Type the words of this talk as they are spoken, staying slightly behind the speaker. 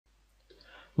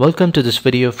Welcome to this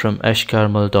video from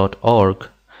ashkarmal.org.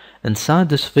 Inside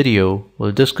this video,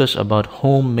 we'll discuss about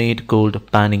homemade gold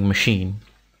panning machine.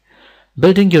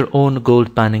 Building your own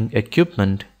gold panning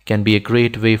equipment can be a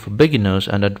great way for beginners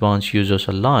and advanced users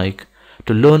alike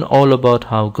to learn all about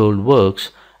how gold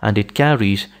works, and it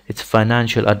carries its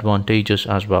financial advantages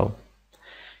as well.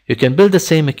 You can build the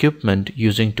same equipment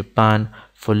using to pan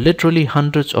for literally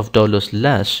hundreds of dollars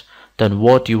less than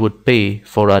what you would pay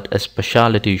for at a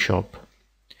specialty shop.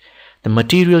 The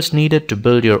materials needed to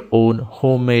build your own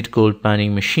homemade gold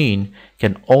panning machine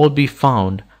can all be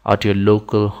found at your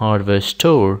local hardware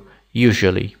store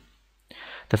usually.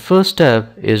 The first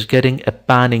step is getting a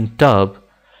panning tub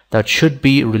that should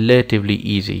be relatively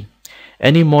easy.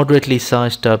 Any moderately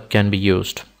sized tub can be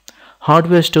used.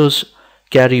 Hardware stores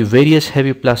carry various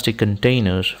heavy plastic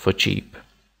containers for cheap.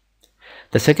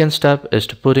 The second step is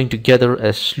to putting together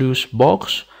a sluice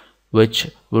box, which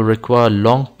will require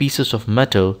long pieces of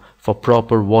metal for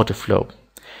proper water flow.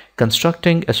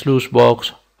 Constructing a sluice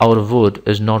box out of wood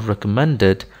is not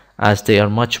recommended as they are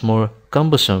much more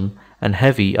cumbersome and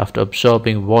heavy after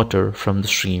absorbing water from the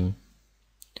stream.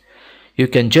 You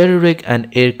can jerry-rig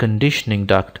an air conditioning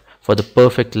duct for the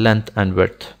perfect length and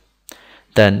width.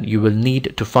 Then you will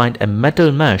need to find a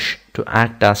metal mesh to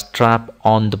act as strap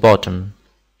on the bottom.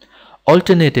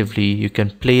 Alternatively, you can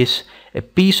place a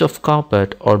piece of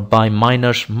carpet or buy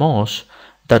miner's moss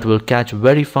that will catch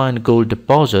very fine gold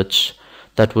deposits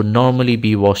that would normally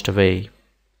be washed away.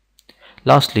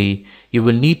 Lastly, you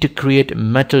will need to create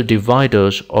metal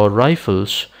dividers or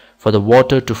rifles for the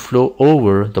water to flow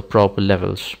over the proper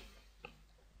levels.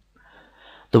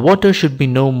 The water should be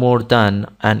no more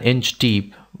than an inch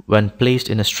deep when placed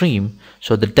in a stream,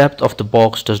 so the depth of the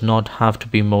box does not have to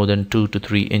be more than 2 to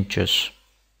 3 inches.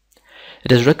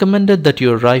 It is recommended that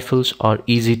your rifles are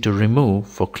easy to remove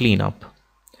for cleanup.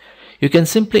 You can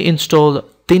simply install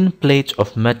thin plates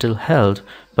of metal held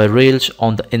by rails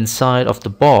on the inside of the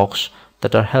box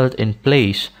that are held in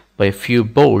place by a few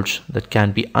bolts that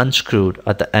can be unscrewed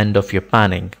at the end of your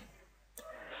panning.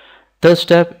 Third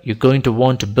step, you're going to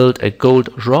want to build a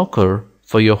gold rocker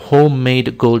for your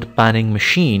homemade gold panning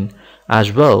machine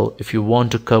as well if you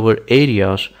want to cover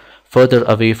areas further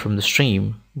away from the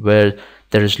stream where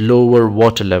there is lower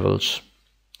water levels.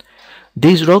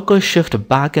 These rockers shift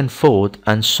back and forth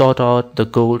and sort out the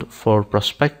gold for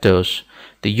prospectors.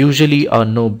 They usually are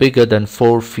no bigger than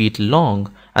 4 feet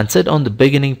long and sit on the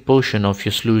beginning portion of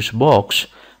your sluice box,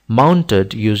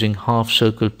 mounted using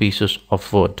half-circle pieces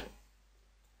of wood.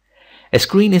 A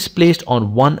screen is placed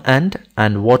on one end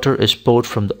and water is poured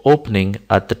from the opening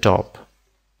at the top.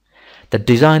 The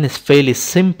design is fairly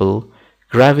simple.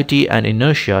 Gravity and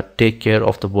inertia take care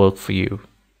of the work for you.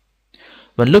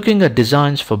 When looking at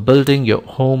designs for building your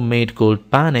homemade gold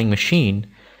panning machine,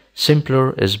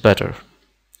 simpler is better.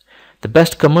 The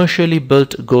best commercially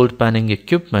built gold panning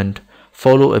equipment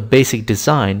follow a basic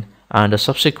design and are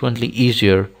subsequently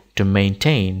easier to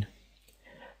maintain.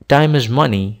 Time is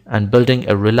money, and building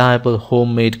a reliable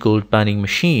homemade gold panning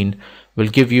machine will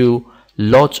give you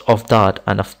lots of that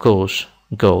and of course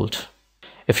gold.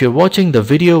 If you're watching the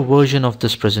video version of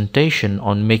this presentation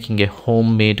on making a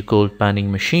homemade gold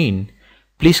panning machine,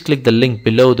 please click the link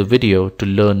below the video to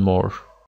learn more.